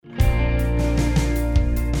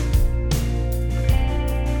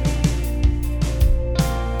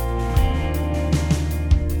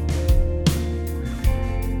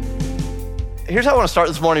here's how I want to start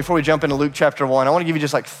this morning before we jump into Luke chapter 1. I want to give you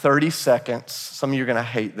just like 30 seconds. Some of you are going to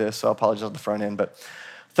hate this, so I apologize on the front end, but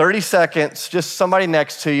 30 seconds, just somebody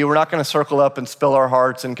next to you. We're not going to circle up and spill our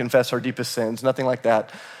hearts and confess our deepest sins, nothing like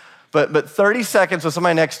that. But 30 seconds with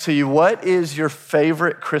somebody next to you. What is your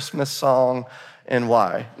favorite Christmas song and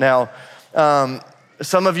why? Now,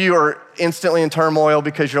 some of you are instantly in turmoil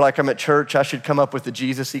because you're like, I'm at church, I should come up with the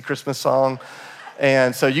Jesus-y Christmas song.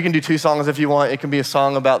 And so you can do 2 songs if you want. It can be a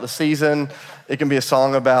song about the season. It can be a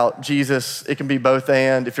song about Jesus. It can be both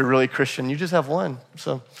and. If you're really Christian, you just have one.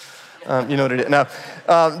 So you know what it is. Now,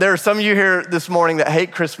 there are some of you here this morning that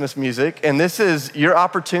hate Christmas music, and this is your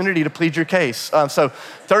opportunity to plead your case. So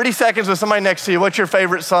 30 seconds with somebody next to you. What's your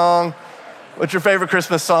favorite song? What's your favorite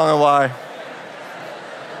Christmas song and why?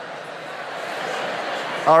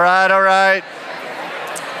 All right.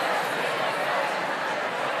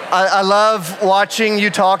 I love watching you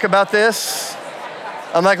talk about this.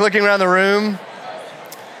 I'm like looking around the room,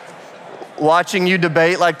 watching you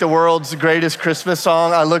debate like the world's greatest Christmas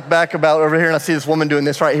song. I look back about over here and I see this woman doing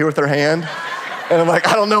this right here with her hand. And I'm like,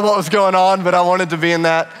 I don't know what was going on, but I wanted to be in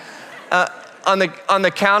that. On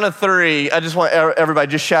the count of 3, I just want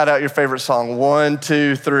everybody just shout out your favorite song. 1,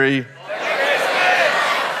 2, 3.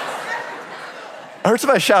 I heard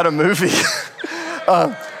somebody shout a movie.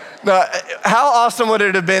 Now, how awesome would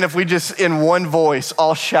it have been if we just, in one voice,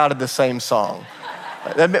 all shouted the same song?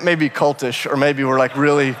 That may be cultish, or maybe we're like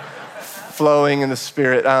really flowing in the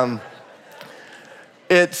spirit.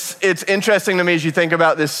 It's interesting to me as you think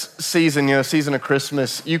about this season, season of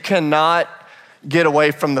Christmas, you cannot get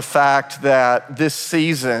away from the fact that this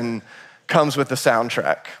season comes with the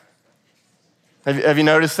soundtrack. Have you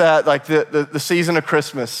noticed that? Like the season of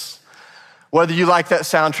Christmas, whether you like that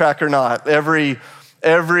soundtrack or not,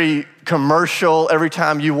 every commercial, every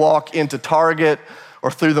time you walk into Target or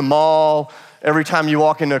through the mall, every time you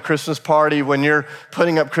walk into a Christmas party, when you're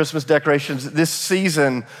putting up Christmas decorations, this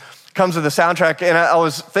season comes with a soundtrack. And I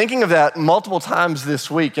was thinking of that multiple times this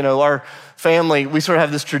week. Our family, we sort of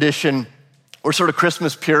have this tradition. We're sort of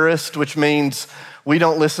Christmas purist, which means we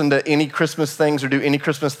don't listen to any Christmas things or do any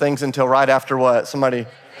Christmas things until right after what?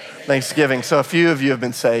 Thanksgiving. So a few of you have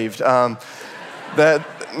been saved.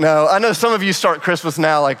 No, I know some of you start Christmas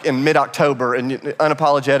now like in mid-October and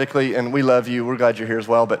unapologetically, and we love you. We're glad you're here as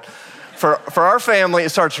well. But for our family,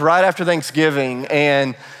 it starts right after Thanksgiving.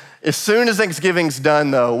 And as soon as Thanksgiving's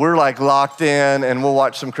done, though, we're like locked in and we'll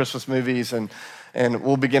watch some Christmas movies and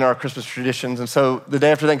we'll begin our Christmas traditions. And so the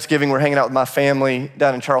day after Thanksgiving, we're hanging out with my family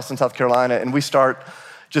down in Charleston, South Carolina, and we start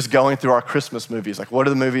just going through our Christmas movies. Like, what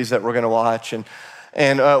are the movies that we're gonna watch? And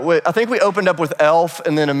I think we opened up with Elf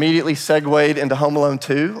and then immediately segued into Home Alone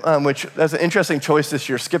 2, which that's an interesting choice this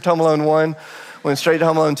year. Skipped Home Alone 1, went straight to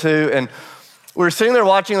Home Alone 2. And we were sitting there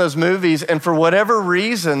watching those movies, and for whatever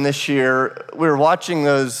reason this year, we were watching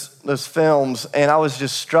those films, and I was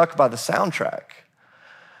just struck by the soundtrack.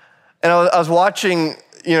 And I was watching,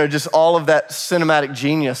 just all of that cinematic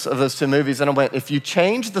genius of those 2 movies, and I went, if you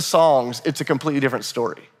change the songs, it's a completely different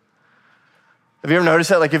story. Have you ever noticed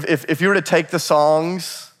that? Like if you were to take the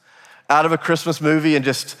songs out of a Christmas movie and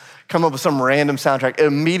just come up with some random soundtrack, it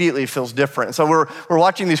immediately feels different. So we're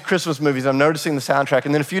watching these Christmas movies, I'm noticing the soundtrack,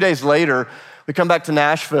 and then a few days later, we come back to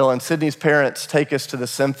Nashville and Sydney's parents take us to the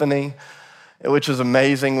Symphony, which was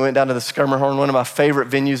amazing. We went down to the Skirmerhorn, one of my favorite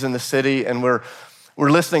venues in the city, and we're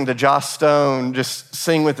listening to Joss Stone just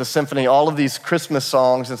sing with the symphony, all of these Christmas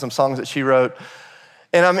songs and some songs that she wrote.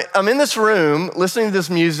 And I'm in this room listening to this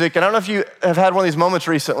music, and I don't know if you have had one of these moments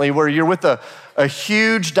recently where you're with a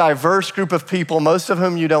huge, diverse group of people, most of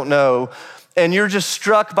whom you don't know, and you're just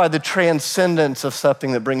struck by the transcendence of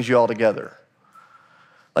something that brings you all together.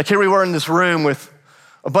 Like here we were in this room with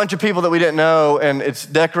a bunch of people that we didn't know, and it's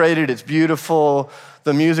decorated, it's beautiful,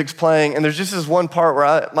 the music's playing, and there's just this one part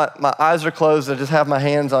where my eyes are closed, I just have my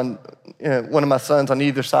hands on one of my sons on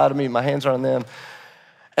either side of me, my hands are on them.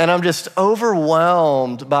 And I'm just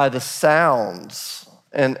overwhelmed by the sounds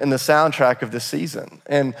and the soundtrack of this season.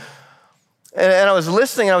 And I was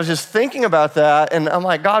listening, I was just thinking about that, and I'm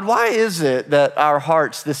like, God, why is it that our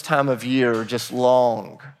hearts this time of year just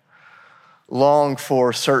long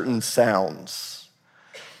for certain sounds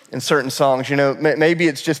and certain songs? Maybe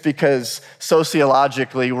it's just because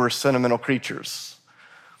sociologically we're sentimental creatures.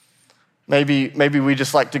 Maybe we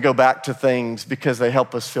just like to go back to things because they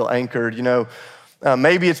help us feel anchored,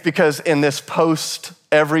 Maybe it's because in this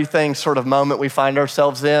post-everything sort of moment we find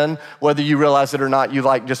ourselves in, whether you realize it or not, you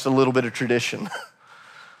like just a little bit of tradition.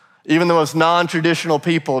 Even the most non-traditional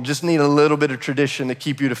people just need a little bit of tradition to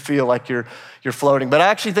keep you to feel like you're floating. But I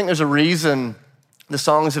actually think there's a reason the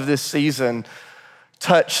songs of this season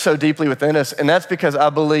touch so deeply within us. And that's because I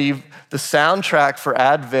believe the soundtrack for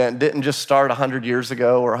Advent didn't just start 100 years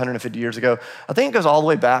ago or 150 years ago. I think it goes all the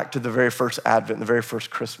way back to the very first Advent, the very first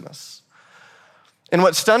Christmas. And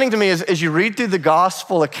what's stunning to me is as you read through the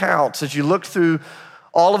gospel accounts, as you look through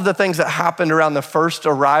all of the things that happened around the first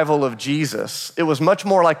arrival of Jesus, it was much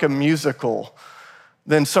more like a musical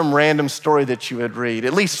than some random story that you would read.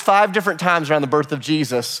 At least 5 different times around the birth of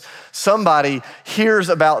Jesus, somebody hears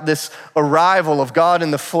about this arrival of God in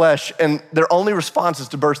the flesh, and their only response is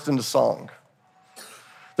to burst into song.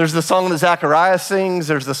 There's the song that Zechariah sings,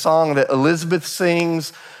 there's the song that Elizabeth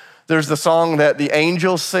sings, there's the song that the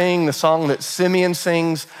angels sing, the song that Simeon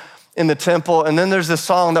sings in the temple, and then there's this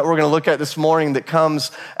song that we're gonna look at this morning that comes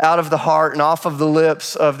out of the heart and off of the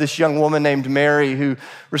lips of this young woman named Mary who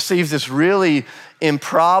receives this really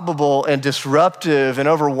improbable and disruptive and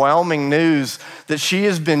overwhelming news that she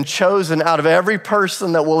has been chosen out of every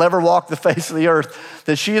person that will ever walk the face of the earth,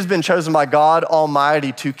 that she has been chosen by God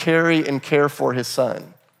Almighty to carry and care for his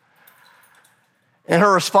son. And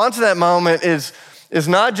her response to that moment is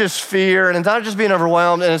not just fear, and it's not just being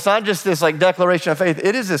overwhelmed, and it's not just this like declaration of faith.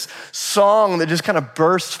 It is this song that just kind of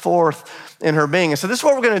bursts forth in her being. And so this is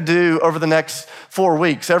what we're gonna do over the next 4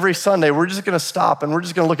 weeks. Every Sunday, we're just gonna stop and we're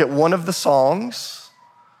just gonna look at one of the songs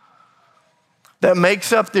that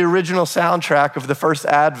makes up the original soundtrack of the first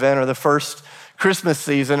Advent or the first Christmas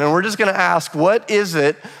season. And we're just gonna ask, what is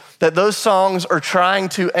it that those songs are trying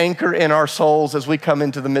to anchor in our souls as we come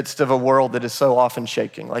into the midst of a world that is so often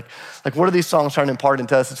shaking? Like what are these songs trying to impart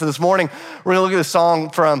into us? And so this morning, we're gonna look at a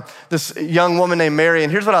song from this young woman named Mary.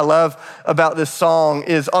 And here's what I love about this song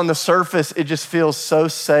is on the surface, it just feels so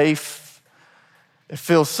safe. It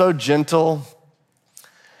feels so gentle.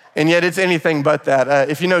 And yet it's anything but that.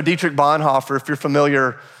 If you know Dietrich Bonhoeffer, if you're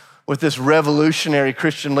familiar with this revolutionary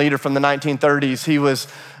Christian leader from the 1930s. He was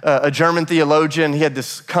a German theologian. He had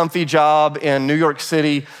this comfy job in New York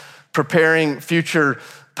City preparing future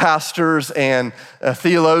pastors and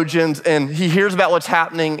theologians, and he hears about what's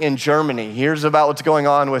happening in Germany. He hears about what's going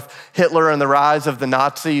on with Hitler and the rise of the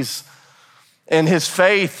Nazis, and his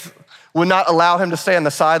faith would not allow him to stay on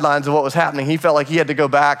the sidelines of what was happening. He felt like he had to go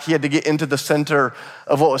back. He had to get into the center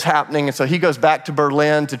of what was happening. And so he goes back to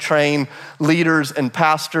Berlin to train leaders and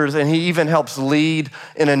pastors. And he even helps lead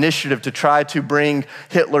an initiative to try to bring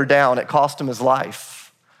Hitler down. It cost him his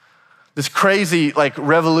life. This crazy, like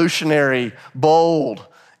revolutionary, bold,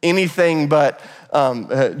 anything but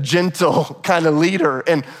gentle kind of leader.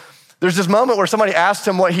 And there's this moment where somebody asked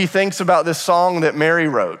him what he thinks about this song that Mary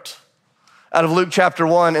wrote out of Luke chapter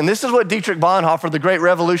 1. And this is what Dietrich Bonhoeffer, the great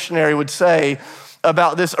revolutionary, would say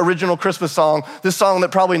about this original Christmas song, this song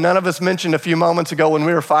that probably none of us mentioned a few moments ago when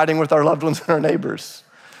we were fighting with our loved ones and our neighbors.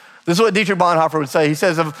 This is what Dietrich Bonhoeffer would say. He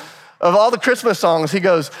says, of all the Christmas songs, he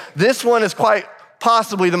goes, this one is quite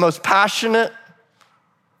possibly the most passionate,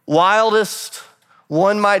 wildest,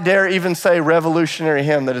 one might dare even say revolutionary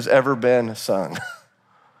hymn that has ever been sung.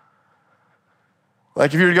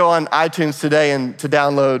 Like if you were to go on iTunes today and to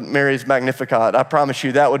download Mary's Magnificat, I promise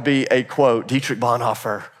you that would be a quote. Dietrich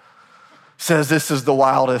Bonhoeffer says this is the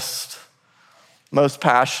wildest, most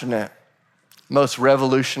passionate, most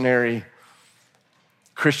revolutionary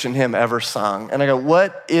Christian hymn ever sung. And I go,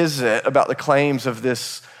 what is it about the claims of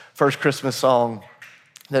this first Christmas song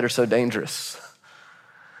that are so dangerous?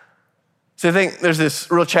 So I think there's this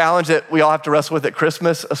real challenge that we all have to wrestle with at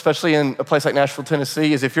Christmas, especially in a place like Nashville,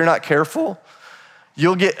 Tennessee, is if you're not careful,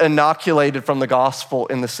 you'll get inoculated from the gospel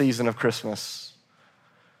in the season of Christmas.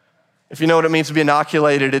 If you know what it means to be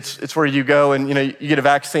inoculated, it's where you go and you get a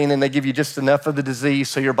vaccine and they give you just enough of the disease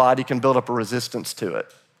so your body can build up a resistance to it.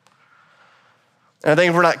 And I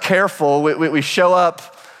think if we're not careful, we show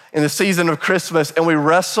up in the season of Christmas and we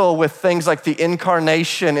wrestle with things like the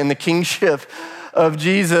incarnation and the kingship of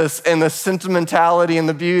Jesus and the sentimentality and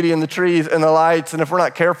the beauty and the trees and the lights. And if we're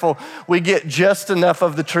not careful, we get just enough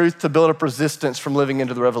of the truth to build up resistance from living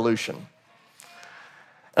into the revolution.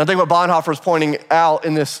 And I think what Bonhoeffer is pointing out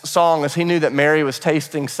in this song is he knew that Mary was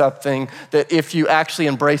tasting something that if you actually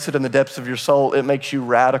embrace it in the depths of your soul, it makes you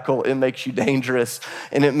radical, it makes you dangerous,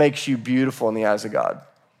 and it makes you beautiful in the eyes of God.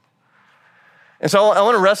 And so I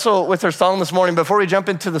want to wrestle with her song this morning. Before we jump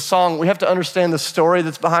into the song, we have to understand the story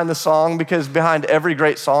that's behind the song, because behind every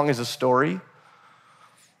great song is a story.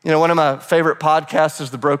 One of my favorite podcasts is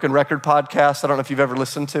the Broken Record podcast. I don't know if you've ever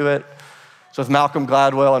listened to it. It's with Malcolm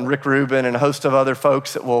Gladwell and Rick Rubin and a host of other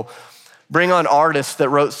folks that will bring on artists that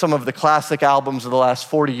wrote some of the classic albums of the last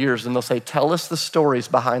 40 years, and they'll say, tell us the stories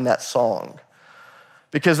behind that song.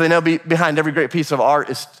 Because they know behind every great piece of art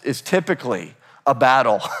is typically a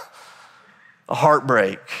battle, a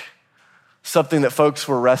heartbreak, something that folks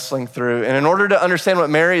were wrestling through. And in order to understand what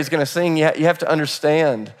Mary is gonna sing, you have to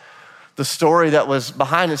understand the story that was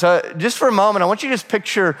behind it. So just for a moment, I want you to just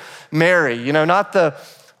picture Mary, not the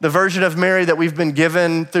version of Mary that we've been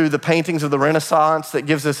given through the paintings of the Renaissance that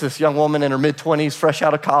gives us this young woman in her mid-20s, fresh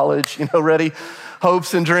out of college, ready,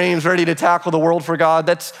 hopes and dreams, ready to tackle the world for God.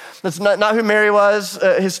 That's not who Mary was.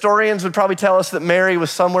 Historians would probably tell us that Mary was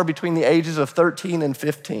somewhere between the ages of 13 and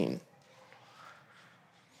 15.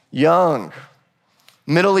 Young,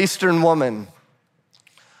 Middle Eastern woman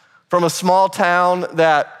from a small town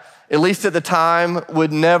that, at least at the time,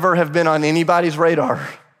 would never have been on anybody's radar.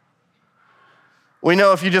 We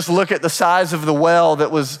know if you just look at the size of the well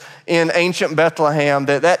that was in ancient Bethlehem,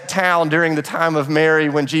 that town during the time of Mary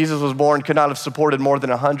when Jesus was born could not have supported more than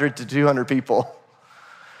 100 to 200 people.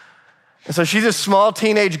 And so she's a small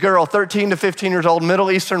teenage girl, 13 to 15 years old,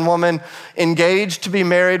 Middle Eastern woman, engaged to be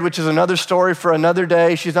married, which is another story for another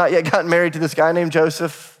day. She's not yet gotten married to this guy named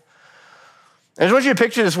Joseph. And I just want you to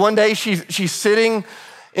picture this. One day she's sitting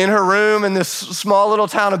in her room in this small little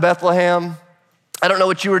town of Bethlehem. I don't know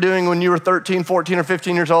what you were doing when you were 13, 14, or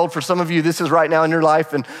 15 years old. For some of you, this is right now in your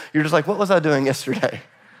life, and you're just like, what was I doing yesterday?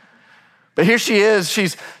 But here she is.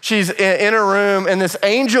 She's in her room, and this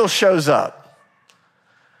angel shows up.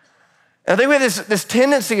 And I think we have this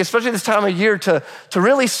tendency, especially this time of year, to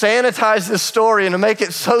really sanitize this story and to make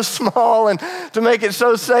it so small and to make it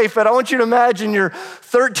so safe. But I want you to imagine you're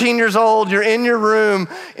 13 years old, you're in your room,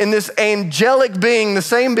 and this angelic being, the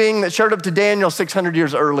same being that showed up to Daniel 600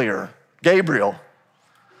 years earlier, Gabriel,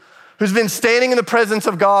 who's been standing in the presence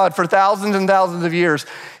of God for thousands and thousands of years.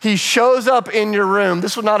 He shows up in your room.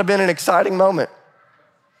 This would not have been an exciting moment.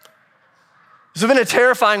 This would have been a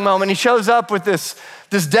terrifying moment. He shows up with this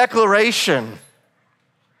declaration.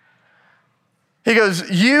 He goes,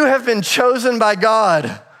 you have been chosen by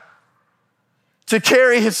God to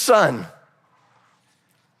carry his son.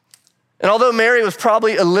 And although Mary was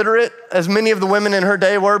probably illiterate, as many of the women in her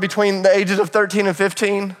day were between the ages of 13 and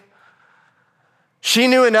 15, she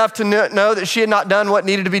knew enough to know that she had not done what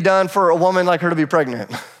needed to be done for a woman like her to be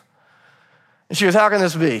pregnant. And she goes, how can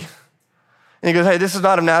this be? And he goes, hey, this is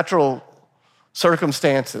not of natural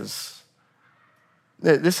circumstances.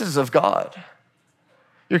 This is of God.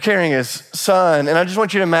 You're carrying his son. And I just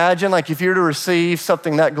want you to imagine, like if you were to receive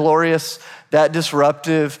something that glorious, that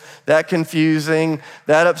disruptive, that confusing,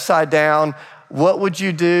 that upside down, what would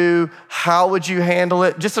you do? How would you handle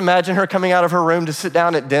it? Just imagine her coming out of her room to sit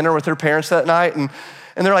down at dinner with her parents that night, and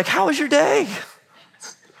they're like, how was your day?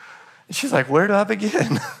 And she's like, where do I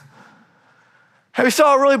begin? Have you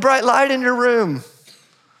saw a really bright light in your room?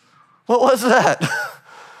 What was that?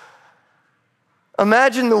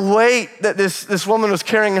 Imagine the weight that this woman was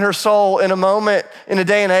carrying in her soul in a moment, in a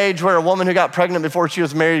day and age where a woman who got pregnant before she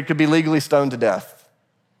was married could be legally stoned to death.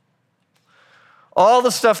 All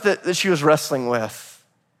the stuff that she was wrestling with.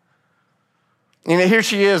 And here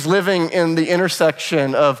she is living in the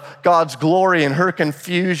intersection of God's glory and her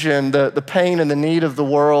confusion, the pain and the need of the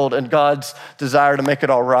world, and God's desire to make it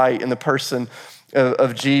all right in the person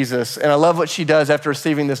of Jesus. And I love what she does after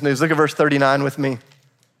receiving this news. Look at verse 39 with me. It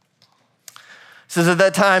says, at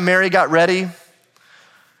that time, Mary got ready.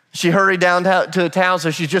 She hurried down to a town,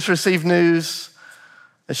 so she's just received news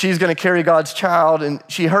that she's gonna carry God's child, and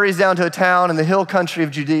she hurries down to a town in the hill country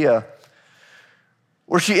of Judea,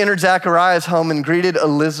 where she entered Zechariah's home and greeted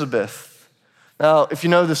Elizabeth. Now, if you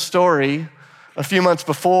know the story, a few months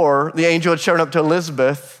before, the angel had shown up to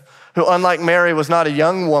Elizabeth, who, unlike Mary, was not a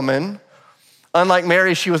young woman. Unlike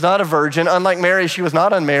Mary, she was not a virgin. Unlike Mary, she was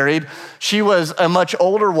not unmarried. She was a much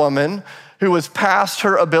older woman who was past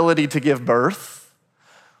her ability to give birth.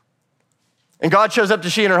 And God shows up to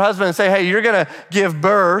she and her husband and say, hey, you're gonna give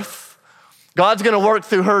birth. God's gonna work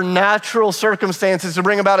through her natural circumstances to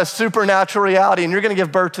bring about a supernatural reality, and you're gonna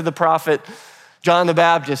give birth to the prophet John the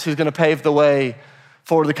Baptist, who's gonna pave the way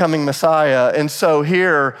for the coming Messiah. And so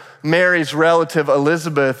here, Mary's relative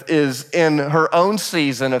Elizabeth is in her own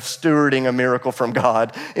season of stewarding a miracle from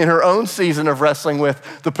God, in her own season of wrestling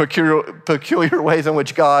with the peculiar ways in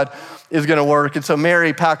which God is gonna work. And so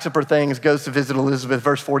Mary packs up her things, goes to visit Elizabeth.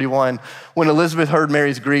 Verse 41, when Elizabeth heard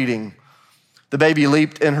Mary's greeting, the baby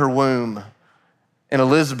leaped in her womb, and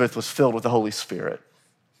Elizabeth was filled with the Holy Spirit.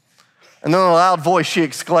 And then in a loud voice, she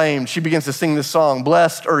exclaimed, she begins to sing this song,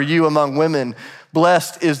 blessed are you among women,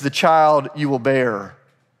 blessed is the child you will bear.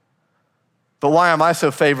 But why am I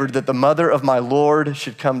so favored that the mother of my Lord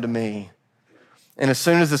should come to me? And as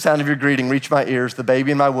soon as the sound of your greeting reached my ears, the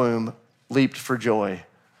baby in my womb leaped for joy.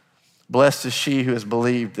 Blessed is she who has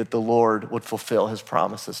believed that the Lord would fulfill his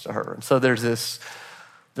promises to her. And so there's this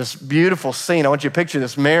beautiful scene. I want you to picture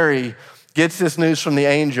this. Mary gets this news from the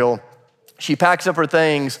angel. She packs up her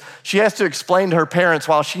things. She has to explain to her parents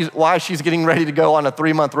why she's getting ready to go on a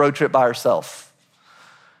 3-month road trip by herself.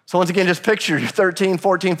 So once again, just picture you're 13,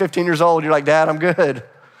 14, 15 years old. You're like, Dad, I'm good.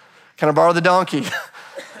 Can I borrow the donkey?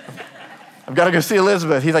 I've got to go see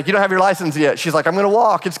Elizabeth. He's like, you don't have your license yet. She's like, I'm going to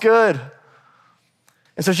walk. It's good.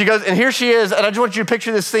 And so she goes, and here she is. And I just want you to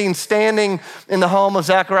picture this scene standing in the home of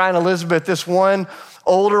Zachariah and Elizabeth, this one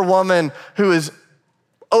older woman who is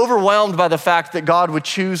overwhelmed by the fact that God would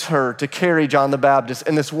choose her to carry John the Baptist,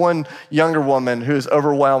 and this one younger woman who is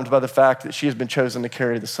overwhelmed by the fact that she has been chosen to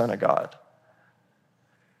carry the Son of God.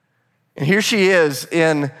 And here she is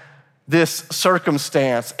in this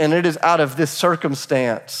circumstance, and it is out of this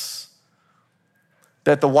circumstance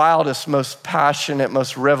that the wildest, most passionate,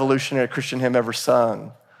 most revolutionary Christian hymn ever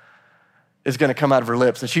sung is gonna come out of her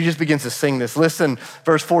lips. And she just begins to sing this. Listen,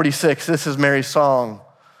 verse 46, this is Mary's song.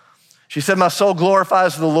 She said, my soul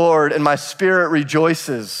glorifies the Lord and my spirit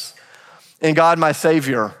rejoices in God, my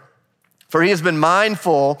Savior. For he has been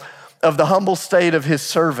mindful of the humble state of his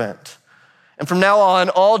servant. And from now on,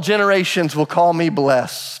 all generations will call me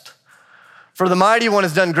blessed. For the mighty one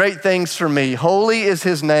has done great things for me. Holy is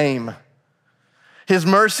his name. His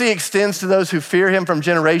mercy extends to those who fear him from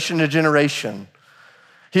generation to generation.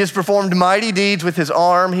 He has performed mighty deeds with his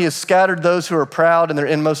arm. He has scattered those who are proud in their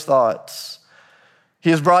inmost thoughts.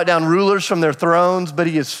 He has brought down rulers from their thrones, but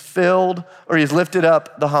he has lifted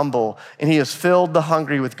up the humble, and he has filled the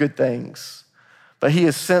hungry with good things. But he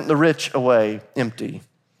has sent the rich away empty.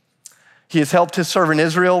 He has helped his servant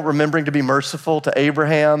Israel, remembering to be merciful to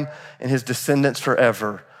Abraham and his descendants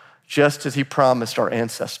forever, just as he promised our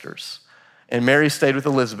ancestors. And Mary stayed with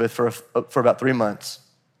Elizabeth for about 3 months,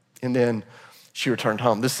 and then she returned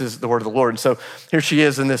home. This is the word of the Lord. And so here she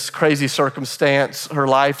is in this crazy circumstance. Her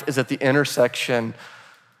life is at the intersection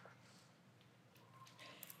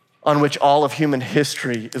on which all of human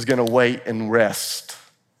history is gonna wait and rest.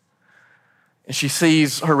 And she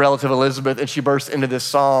sees her relative Elizabeth, and she bursts into this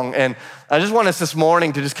song. And I just want us this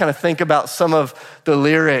morning to just kind of think about some of the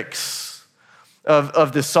lyrics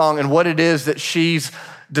of this song and what it is that she's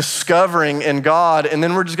discovering in God. And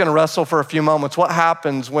then we're just gonna wrestle for a few moments. What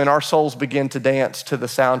happens when our souls begin to dance to the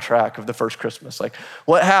soundtrack of the first Christmas? Like,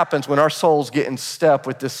 what happens when our souls get in step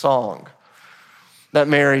with this song that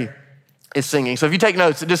Mary is singing? So if you take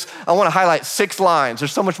notes, I wanna highlight 6 lines.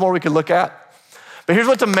 There's so much more we could look at. But here's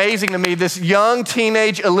what's amazing to me. This young,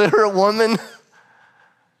 teenage, illiterate woman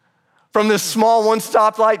from this small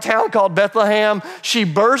one-stoplight town called Bethlehem, she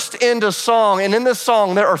burst into song. And in this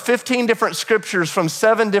song, there are 15 different scriptures from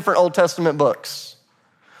 7 different Old Testament books.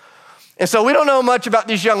 And so we don't know much about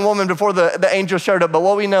this young woman before the angel showed up, but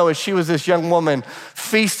what we know is she was this young woman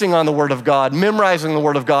feasting on the word of God, memorizing the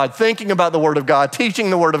word of God, thinking about the word of God, teaching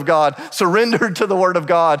the word of God, surrendered to the word of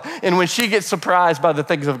God. And when she gets surprised by the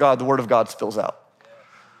things of God, the word of God spills out.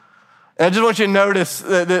 And I just want you to notice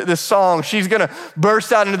this song. She's gonna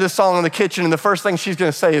burst out into this song in the kitchen, and the first thing she's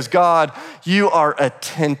gonna say is, God, you are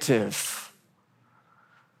attentive.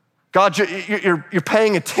 God, you're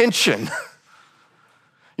paying attention.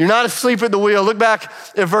 You're not asleep at the wheel. Look back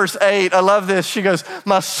at verse 8. I love this. She goes,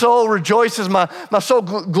 my soul rejoices, my soul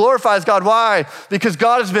glorifies God. Why? Because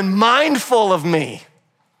God has been mindful of me.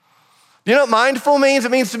 You know what mindful means?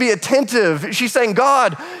 It means to be attentive. She's saying,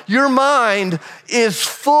 God, your mind is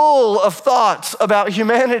full of thoughts about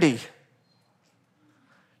humanity.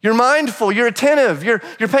 You're mindful, you're attentive,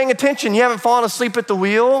 you're paying attention. You haven't fallen asleep at the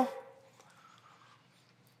wheel.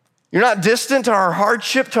 You're not distant to our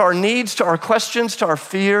hardship, to our needs, to our questions, to our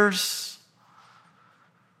fears.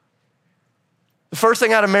 The first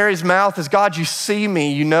thing out of Mary's mouth is, God, you see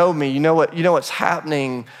me, you know what's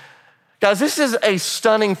happening. Guys, this is a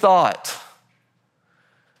stunning thought.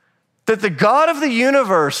 That the God of the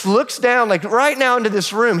universe looks down, like right now into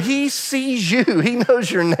this room. He sees you. He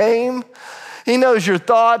knows your name. He knows your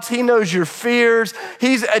thoughts. He knows your fears.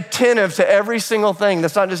 He's attentive to every single thing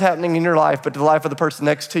that's not just happening in your life, but to the life of the person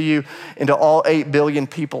next to you and to all 8 billion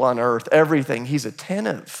people on earth. Everything. He's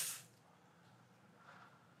attentive.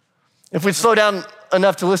 If we'd slow down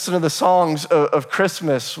enough to listen to the songs of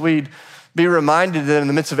Christmas, we'd be reminded that in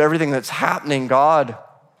the midst of everything that's happening, God's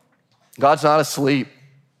not asleep.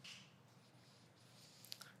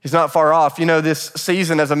 He's not far off. You know, this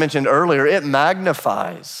season, as I mentioned earlier, it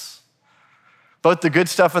magnifies both the good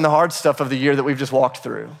stuff and the hard stuff of the year that we've just walked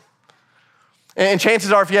through. And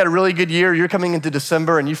chances are, if you had a really good year, you're coming into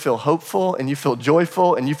December and you feel hopeful and you feel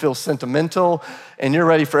joyful and you feel sentimental and you're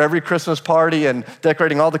ready for every Christmas party and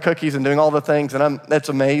decorating all the cookies and doing all the things, and that's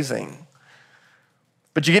amazing.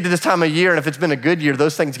 But you get to this time of year, and if it's been a good year,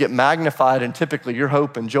 those things get magnified, and typically your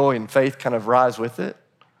hope and joy and faith kind of rise with it.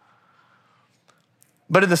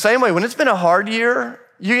 But in the same way, when it's been a hard year,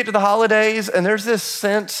 you get to the holidays and there's this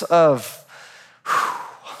sense of,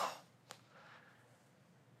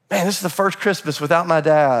 man, this is the first Christmas without my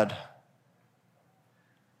dad.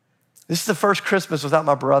 This is the first Christmas without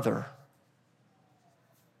my brother.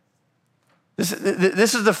 This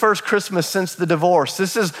is the first Christmas since the divorce.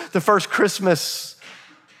 This is the first Christmas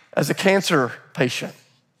as a cancer patient.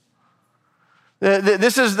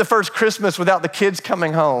 This is the first Christmas without the kids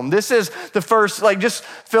coming home. This is the first, just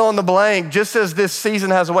fill in the blank. Just as this season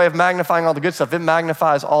has a way of magnifying all the good stuff, it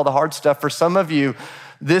magnifies all the hard stuff. For some of you,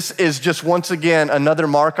 this is just once again another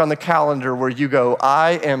mark on the calendar where you go,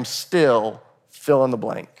 I am still fill in the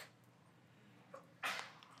blank.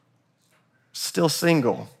 Still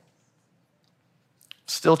single.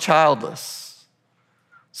 Still childless.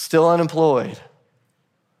 Still unemployed.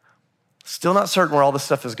 Still not certain where all this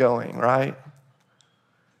stuff is going, right?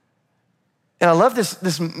 And I love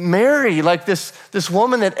this Mary, this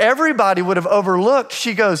woman that everybody would have overlooked.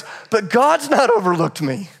 She goes, but God's not overlooked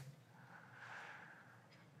me.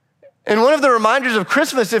 And one of the reminders of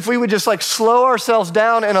Christmas, if we would just slow ourselves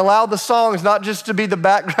down and allow the songs not just to be the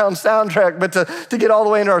background soundtrack, but to get all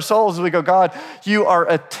the way into our souls, we go, God, you are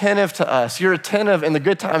attentive to us. You're attentive in the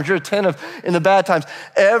good times. You're attentive in the bad times.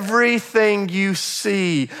 Everything you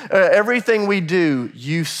see, everything we do,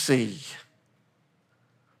 you see.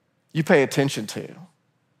 You pay attention to.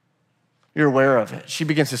 You're aware of it. She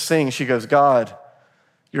begins to sing. She goes, God,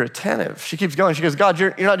 you're attentive. She keeps going. She goes, God,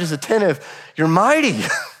 you're not just attentive, you're mighty.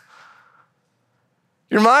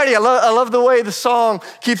 You're mighty. I love the way the song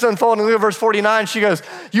keeps unfolding. Look at verse 49. She goes,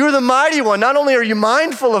 you are the mighty one. Not only are you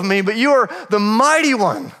mindful of me, but you are the mighty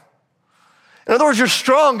one. In other words, you're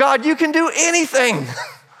strong. God, you can do anything.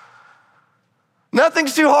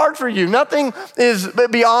 Nothing's too hard for you. Nothing is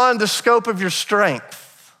beyond the scope of your strength.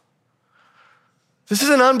 This is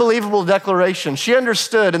an unbelievable declaration. She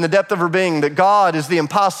understood in the depth of her being that God is the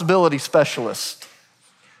impossibility specialist.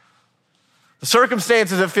 The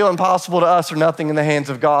circumstances that feel impossible to us are nothing in the hands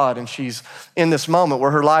of God, and she's in this moment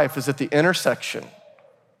where her life is at the intersection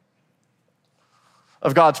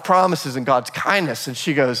of God's promises and God's kindness, and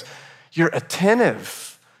she goes, you're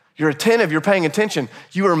attentive. You're attentive, you're paying attention.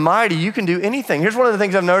 You are mighty, you can do anything. Here's one of the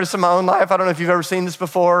things I've noticed in my own life. I don't know if you've ever seen this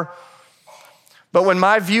before. But when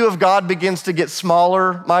my view of God begins to get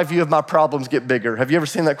smaller, my view of my problems get bigger. Have you ever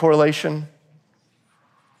seen that correlation?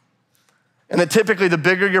 And that typically the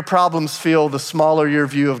bigger your problems feel, the smaller your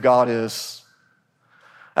view of God is.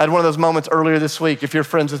 I had one of those moments earlier this week. If you're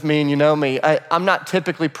friends with me and you know me, I'm not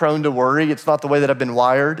typically prone to worry. It's not the way that I've been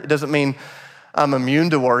wired. It doesn't mean I'm immune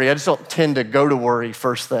to worry. I just don't tend to go to worry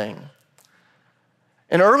first thing.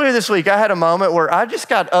 And earlier this week, I had a moment where I just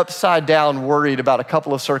got upside down worried about a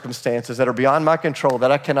couple of circumstances that are beyond my control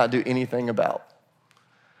that I cannot do anything about.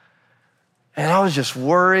 And I was just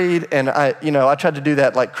worried, and I tried to do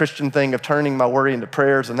that Christian thing of turning my worry into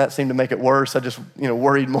prayers, and that seemed to make it worse. I just,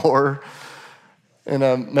 worried more.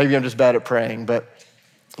 And maybe I'm just bad at praying, but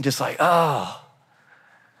just oh.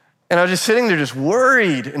 And I was just sitting there just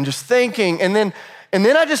worried and just thinking, and then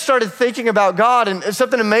I just started thinking about God, and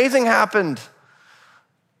something amazing happened.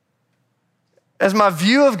 As my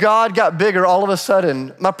view of God got bigger, all of a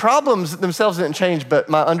sudden, my problems themselves didn't change, but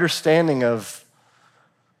my understanding of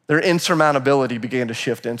their insurmountability began to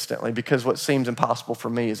shift instantly, because what seems impossible for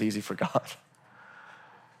me is easy for God.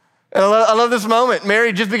 And I love this moment.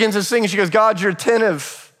 Mary just begins to sing, and she goes, God, you're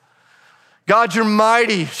attentive. God, you're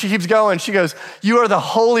mighty. She keeps going. She goes, you are the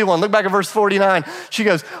Holy One. Look back at verse 49. She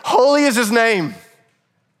goes, holy is his name.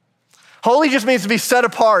 Holy just means to be set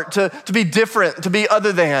apart, to be different, to be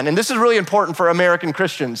other than. And this is really important for American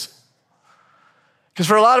Christians. Because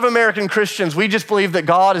for a lot of American Christians, we just believe that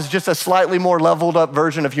God is just a slightly more leveled up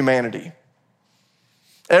version of humanity.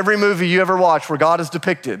 Every movie you ever watch where God is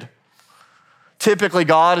depicted, typically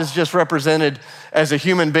God is just represented as a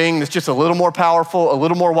human being that's just a little more powerful, a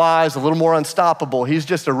little more wise, a little more unstoppable. He's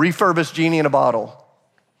just a refurbished genie in a bottle.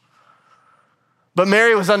 But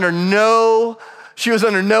Mary was under no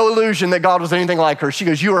illusion that God was anything like her. She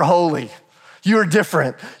goes, you are holy. You are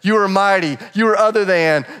different. You are mighty. You are other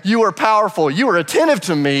than. You are powerful. You are attentive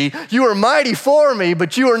to me. You are mighty for me,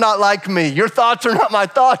 but you are not like me. Your thoughts are not my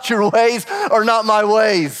thoughts. Your ways are not my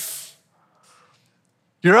ways.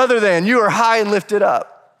 You're other than. You are high and lifted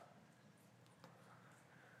up.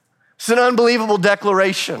 It's an unbelievable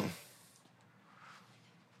declaration.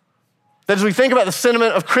 That as we think about the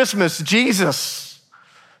sentiment of Christmas, Jesus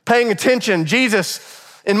paying attention, Jesus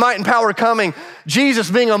in might and power coming,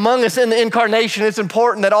 Jesus being among us in the incarnation, it's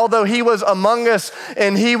important that although he was among us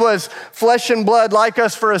and he was flesh and blood like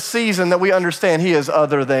us for a season, that we understand he is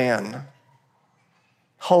other than.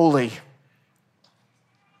 Holy.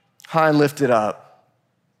 high and lifted up.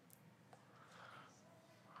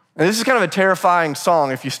 And this is kind of a terrifying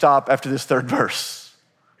song if you stop after this third verse.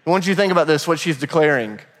 I want you to think about this, what she's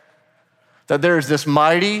declaring. That there is this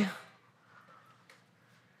mighty,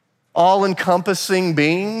 all-encompassing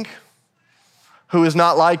being who is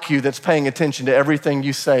not like you, that's paying attention to everything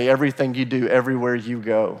you say, everything you do, everywhere you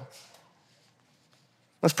go.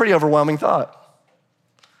 That's a pretty overwhelming thought.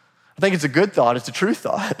 I think it's a good thought. It's a true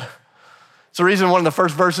thought. It's the reason one of the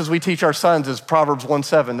first verses we teach our sons is Proverbs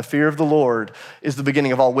 1:7. The fear of the Lord is the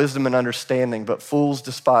beginning of all wisdom and understanding, but fools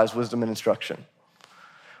despise wisdom and instruction.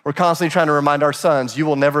 We're constantly trying to remind our sons, you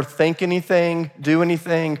will never think anything, do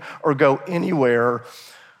anything, or go anywhere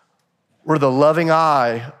where the loving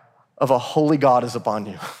eye of a holy God is upon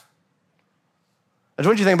you. I just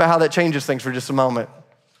want you to think about how that changes things for just a moment.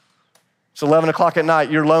 It's 11 o'clock at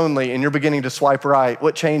night, you're lonely and you're beginning to swipe right.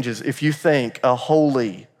 What changes if you think a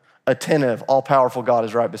holy, attentive, all-powerful God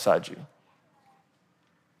is right beside you?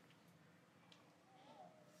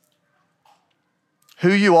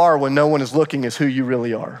 Who you are when no one is looking is who you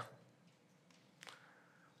really are.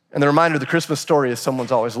 And the reminder of the Christmas story is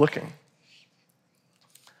someone's always looking.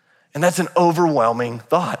 And that's an overwhelming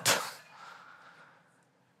thought.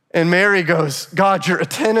 And Mary goes, God, you're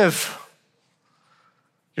attentive.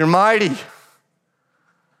 You're mighty.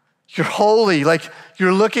 You're holy. Like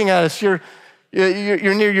you're looking at us. You're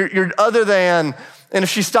near, you're other than. And if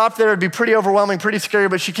she stopped there, it'd be pretty overwhelming, pretty scary,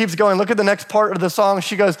 but she keeps going. Look at the next part of the song.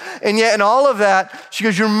 She goes, and yet in all of that, she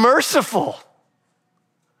goes, you're merciful.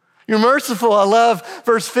 You're merciful. I love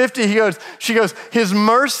verse 50. She goes, his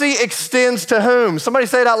mercy extends to whom? Somebody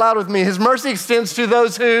say it out loud with me. His mercy extends to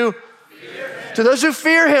those who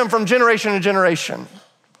fear him from generation to generation.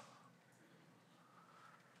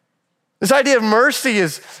 This idea of mercy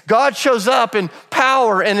is God shows up in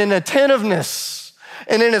power and in attentiveness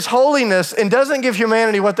and in his holiness and doesn't give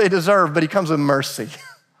humanity what they deserve, but he comes with mercy.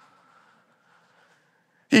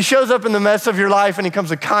 He shows up in the mess of your life and he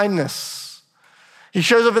comes with kindness. He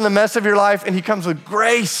shows up in the mess of your life and he comes with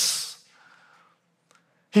grace.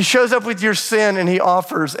 He shows up with your sin and he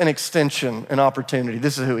offers an extension, an opportunity.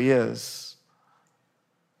 This is who he is.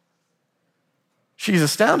 She's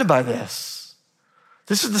astounded by this.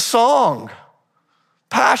 This is the song.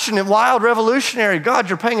 Passionate, wild, revolutionary. God,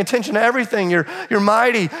 you're paying attention to everything. You're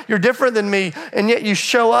mighty. You're different than me. And yet you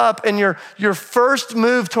show up and your first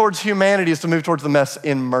move towards humanity is to move towards the mess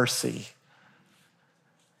in mercy.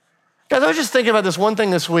 Guys, I was just thinking about this one thing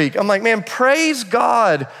this week. I'm like, man, praise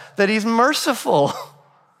God that he's merciful.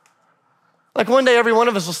 Like one day, every one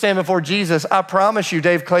of us will stand before Jesus. I promise you,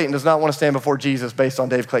 Dave Clayton does not want to stand before Jesus based on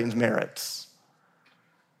Dave Clayton's merits.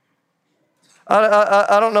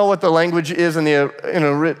 I don't know what the language is in the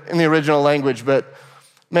original language, but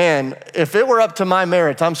man, if it were up to my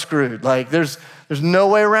merits, I'm screwed. Like there's no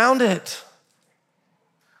way around it.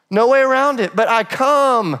 No way around it. But I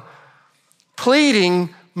come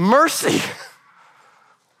pleading mercy.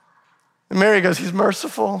 And Mary goes, he's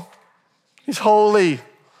merciful. He's holy.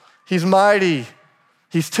 He's mighty.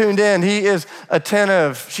 He's tuned in. He is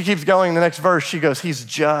attentive. She keeps going. The next verse, she goes, he's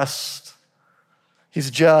just. He's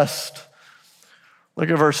just. Look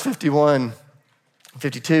at verse 51,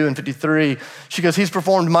 52, and 53. She goes, he's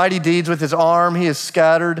performed mighty deeds with his arm. He has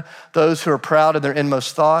scattered those who are proud in their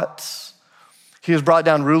inmost thoughts. He has brought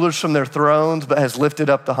down rulers from their thrones, but has lifted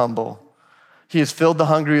up the humble. He has filled the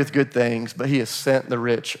hungry with good things, but he has sent the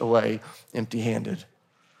rich away empty-handed.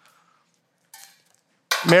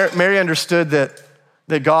 Mary understood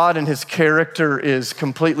that God and his character is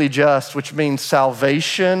completely just, which means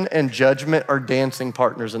salvation and judgment are dancing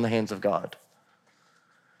partners in the hands of God.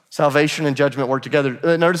 Salvation and judgment work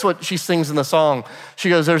together. Notice what she sings in the song. She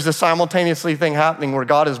goes, there's this simultaneously thing happening where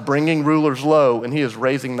God is bringing rulers low and he is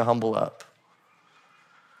raising the humble up.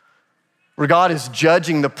 Where God is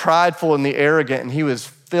judging the prideful and the arrogant and he was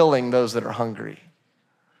filling those that are hungry.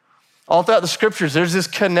 All throughout the scriptures, there's this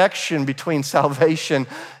connection between salvation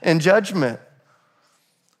and judgment.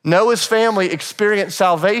 Noah's family experienced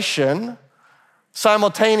salvation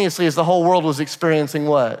simultaneously as the whole world was experiencing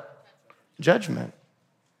what? Judgment.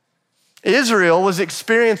 Israel was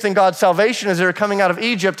experiencing God's salvation as they were coming out of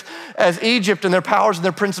Egypt, as Egypt and their powers and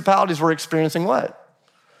their principalities were experiencing what?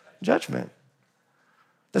 Judgment.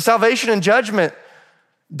 The salvation and judgment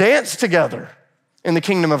dance together in the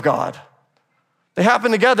kingdom of God. They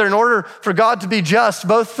happen together in order for God to be just.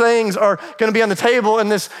 Both things are gonna be on the table,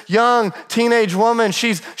 and this young teenage woman,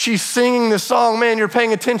 she's singing this song. Man, you're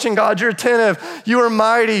paying attention, God, you're attentive. You are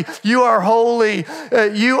mighty, you are holy.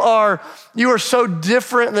 You are so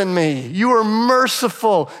different than me. You are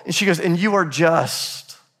merciful. And she goes, and you are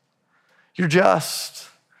just. You're just.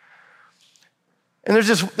 And there's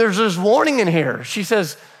this warning in here. She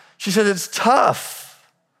says it's tough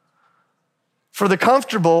for the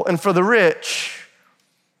comfortable and for the rich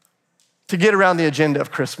to get around the agenda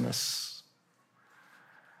of Christmas.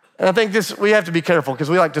 And I think we have to be careful because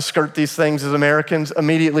we like to skirt these things as Americans.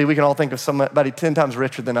 Immediately, we can all think of somebody 10 times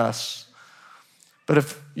richer than us. But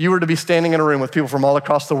if you were to be standing in a room with people from all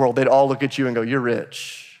across the world, they'd all look at you and go, you're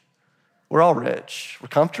rich. We're all rich. We're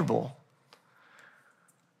comfortable.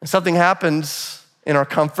 And something happens in our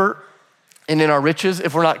comfort and in our riches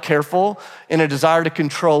if we're not careful. In a desire to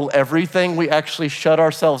control everything, we actually shut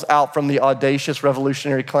ourselves out from the audacious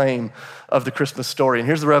revolutionary claim of the Christmas story. And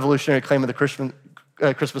here's the revolutionary claim of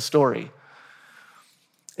the Christmas story,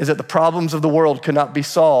 is that the problems of the world could not be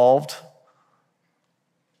solved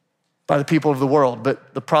by the people of the world,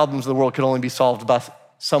 but the problems of the world could only be solved by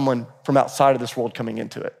someone from outside of this world coming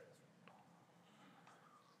into it.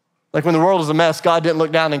 Like when the world was a mess, God didn't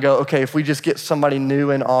look down and go, okay, if we just get somebody new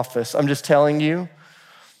in office. I'm just telling you,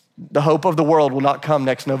 the hope of the world will not come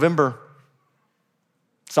next November.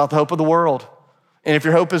 It's not the hope of the world. And if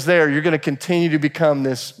your hope is there, you're gonna continue to become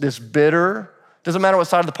this bitter, doesn't matter what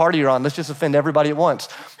side of the party you're on, let's just offend everybody at once.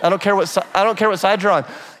 I don't care what side you're on.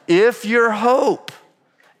 If your hope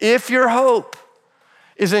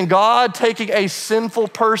is in God taking a sinful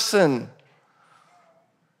person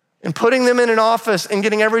and putting them in an office and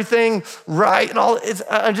getting everything right and all,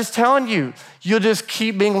 I'm just telling you, you'll just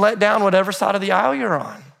keep being let down whatever side of the aisle you're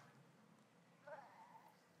on.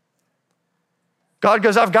 God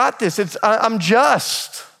goes, I've got this. I'm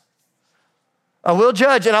just. I will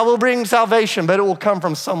judge and I will bring salvation, but it will come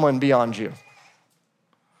from someone beyond you.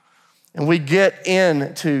 And we get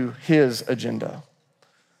into his agenda.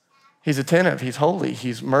 He's attentive, he's holy,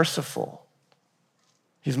 he's merciful,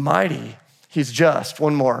 he's mighty, he's just.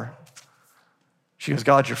 One more. She goes,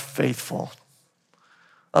 God, you're faithful.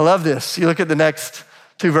 I love this. You look at the next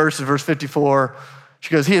two verses, verse 54. She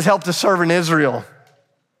goes, he has helped his servant Israel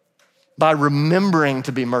by remembering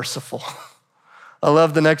to be merciful. I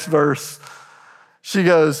love the next verse. She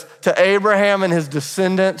goes, to Abraham and his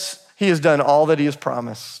descendants, he has done all that he has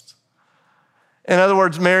promised. In other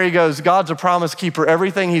words, Mary goes, God's a promise keeper.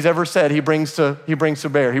 Everything he's ever said, he brings to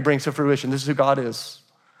bear, he brings to fruition. This is who God is.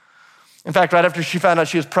 In fact, right after she found out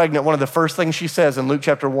she was pregnant, one of the first things she says in Luke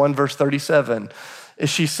chapter 1, verse 37, is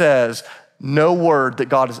she says, no word that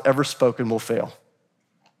God has ever spoken will fail.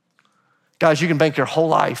 Guys, you can bank your whole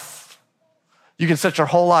life. You can set your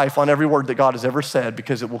whole life on every word that God has ever said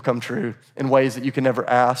because it will come true in ways that you can never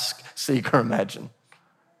ask, seek, or imagine.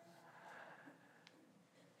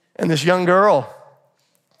 And this young girl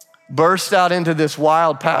burst out into this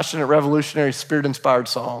wild, passionate, revolutionary, spirit-inspired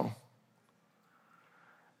song.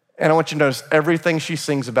 And I want you to notice everything she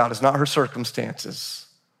sings about is not her circumstances,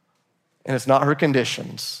 and it's not her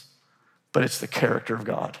conditions, but it's the character of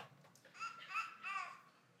God.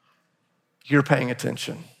 You're paying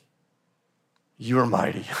attention. You are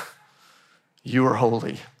mighty. You are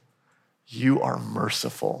holy. You are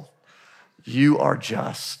merciful. You are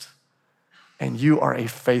just. And you are a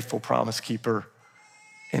faithful promise keeper,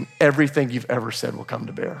 and everything you've ever said will come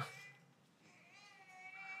to bear.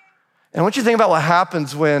 And I want you to think about what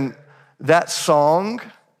happens when that song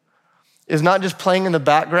is not just playing in the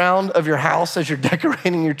background of your house as you're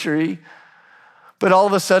decorating your tree, but all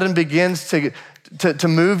of a sudden begins to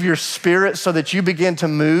move your spirit so that you begin to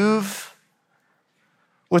move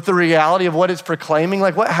with the reality of what it's proclaiming.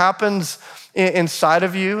 Like what happens inside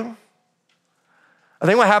of you? I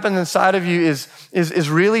think what happens inside of you is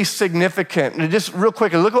really significant. And just real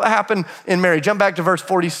quickly, look what happened in Mary. Jump back to verse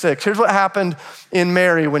 46. Here's what happened in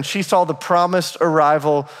Mary when she saw the promised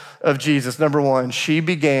arrival of Jesus. Number one, she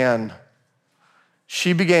began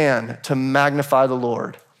to magnify the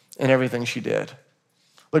Lord in everything she did.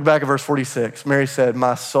 Look back at verse 46. Mary said,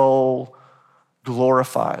 my soul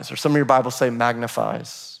glorifies, or some of your Bibles say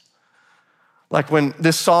magnifies. Like when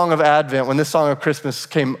this song of Advent, when this song of Christmas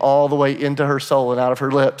came all the way into her soul and out of her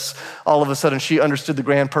lips, all of a sudden she understood the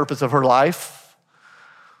grand purpose of her life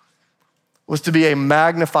was to be a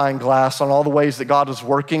magnifying glass on all the ways that God was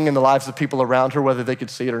working in the lives of people around her, whether they could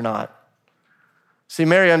see it or not. See,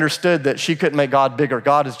 Mary understood that she couldn't make God bigger.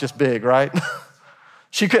 God is just big, right?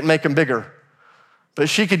 She couldn't make him bigger, but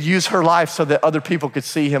she could use her life so that other people could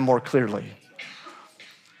see him more clearly.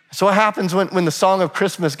 So what happens when the song of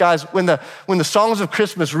Christmas, guys, when the songs of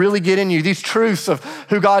Christmas really get in you, these truths of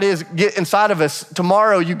who God is get inside of us.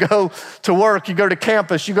 Tomorrow you go to work, you go to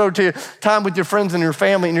campus, you go to time with your friends and your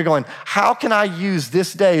family, and you're going, how can I use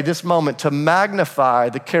this day, this moment to magnify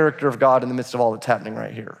the character of God in the midst of all that's happening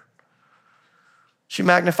right here? She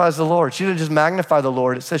magnifies the Lord. She didn't just magnify the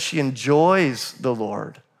Lord, it says she enjoys the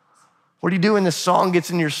Lord What do you do when this song gets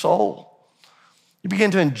in your soul? You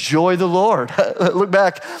begin to enjoy the Lord. Look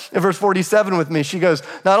back at verse 47 with me. She goes,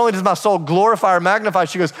 not only does my soul glorify or magnify,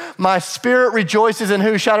 she goes, my spirit rejoices in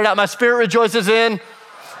who? Shout it out. My spirit rejoices in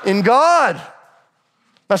God.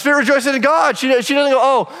 My spirit rejoices in God. She doesn't go,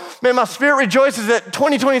 oh, man, my spirit rejoices that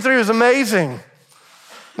 2023 was amazing.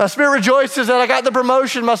 My spirit rejoices that I got the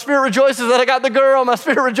promotion. My spirit rejoices that I got the girl. My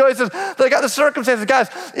spirit rejoices that I got the circumstances. Guys,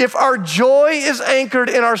 if our joy is anchored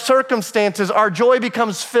in our circumstances, our joy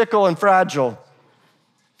becomes fickle and fragile.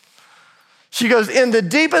 She goes, in the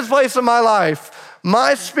deepest place of my life,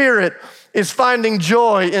 my spirit is finding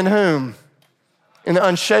joy in whom? In the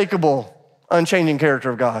unshakable, unchanging character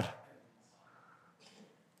of God.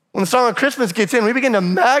 When the song of Christmas gets in, we begin to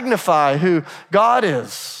magnify who God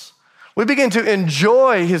is. We begin to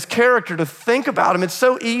enjoy his character, to think about him. It's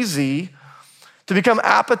so easy to become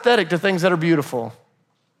apathetic to things that are beautiful.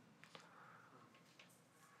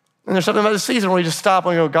 And there's something about this season where we just stop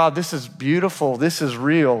and go, God, this is beautiful, this is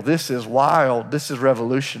real, this is wild, this is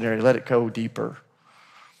revolutionary. Let it go deeper.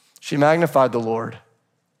 She magnified the Lord.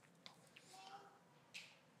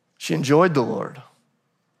 She enjoyed the Lord.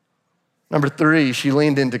 Number 3, she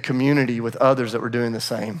leaned into community with others that were doing the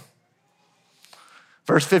same.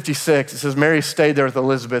 Verse 56, it says, Mary stayed there with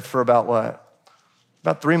Elizabeth for about what?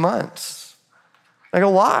 About 3 months. I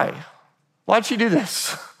go, why? Why'd she do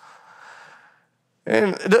this?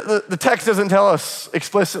 And the text doesn't tell us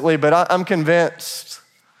explicitly, but I'm convinced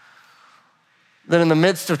that in the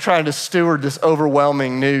midst of trying to steward this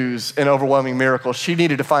overwhelming news and overwhelming miracle, she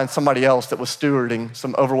needed to find somebody else that was stewarding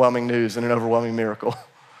some overwhelming news and an overwhelming miracle.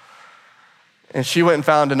 And she went and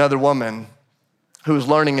found another woman who was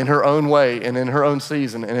learning in her own way and in her own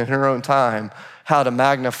season and in her own time how to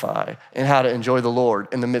magnify and how to enjoy the Lord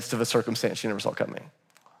in the midst of a circumstance she never saw coming.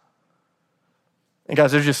 And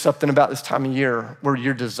guys, there's just something about this time of year where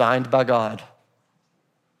you're designed by God.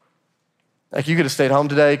 Like you could have stayed home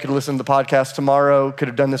today, could have listened to the podcast tomorrow, could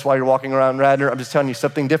have done this while you're walking around Radnor. I'm just telling you,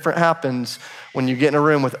 something different happens when you get in a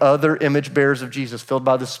room with other image bearers of Jesus filled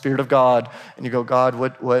by the Spirit of God, and you go, God,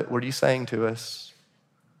 what are you saying to us?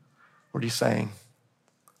 What are you saying?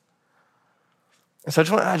 And so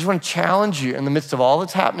I just want to challenge you in the midst of all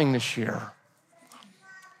that's happening this year,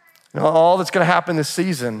 all that's going to happen this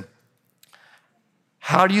season.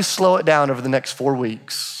 How do you slow it down over the next 4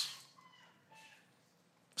 weeks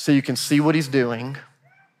so you can see what he's doing,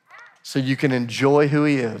 so you can enjoy who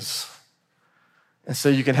he is, and so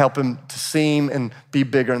you can help him to seem and be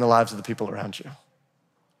bigger in the lives of the people around you?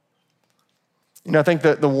 I think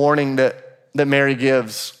that the warning that Mary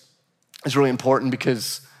gives is really important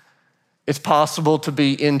because it's possible to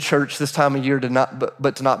be in church this time of year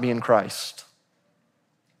but to not be in Christ.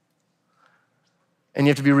 And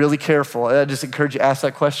you have to be really careful. I just encourage you to ask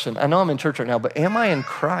that question. I know I'm in church right now, but am I in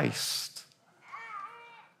Christ?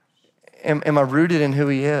 Am I rooted in who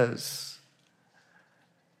he is?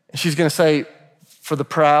 And she's gonna say, for the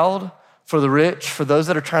proud, for the rich, for those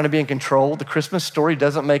that are trying to be in control, the Christmas story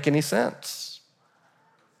doesn't make any sense.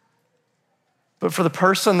 But for the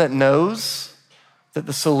person that knows that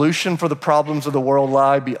the solution for the problems of the world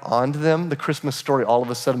lie beyond them, the Christmas story all of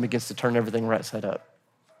a sudden begins to turn everything right side up.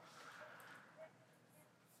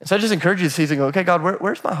 And so I just encourage you this season, go, okay, God,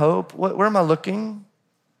 where's my hope? Where am I looking?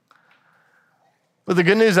 But the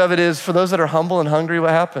good news of it is, for those that are humble and hungry, what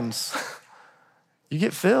happens? You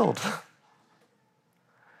get filled.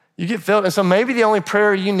 You get filled. And so maybe the only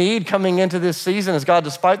prayer you need coming into this season is, God,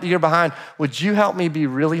 despite the year behind, would you help me be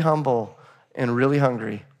really humble and really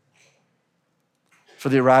hungry for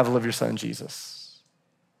the arrival of your son, Jesus?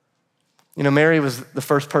 Mary was the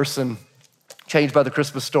first person changed by the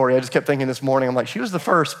Christmas story. I just kept thinking this morning, I'm like, she was the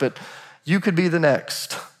first, but you could be the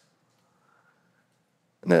next.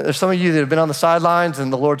 And there's some of you that have been on the sidelines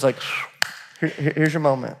and the Lord's like, here's your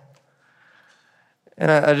moment. And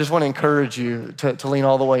I just want to encourage you to lean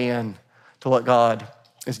all the way in to what God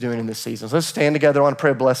is doing in this season. So let's stand together. I want to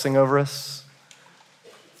pray a blessing over us.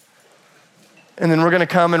 And then we're gonna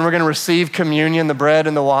come and we're gonna receive communion, the bread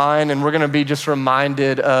and the wine, and we're gonna be just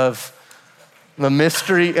reminded of the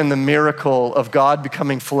mystery and the miracle of God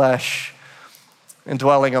becoming flesh and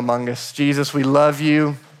dwelling among us. Jesus, we love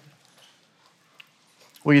you.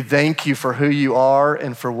 We thank you for who you are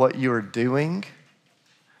and for what you are doing.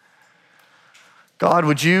 God,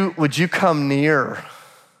 would you come near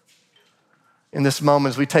in this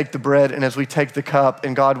moment as we take the bread and as we take the cup?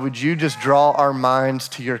 And God, would you just draw our minds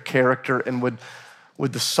to your character, and would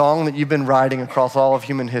the song that you've been writing across all of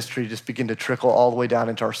human history just begin to trickle all the way down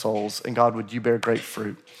into our souls? And God, would you bear great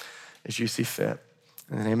fruit as you see fit?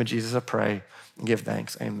 In the name of Jesus, I pray and give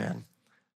thanks. Amen.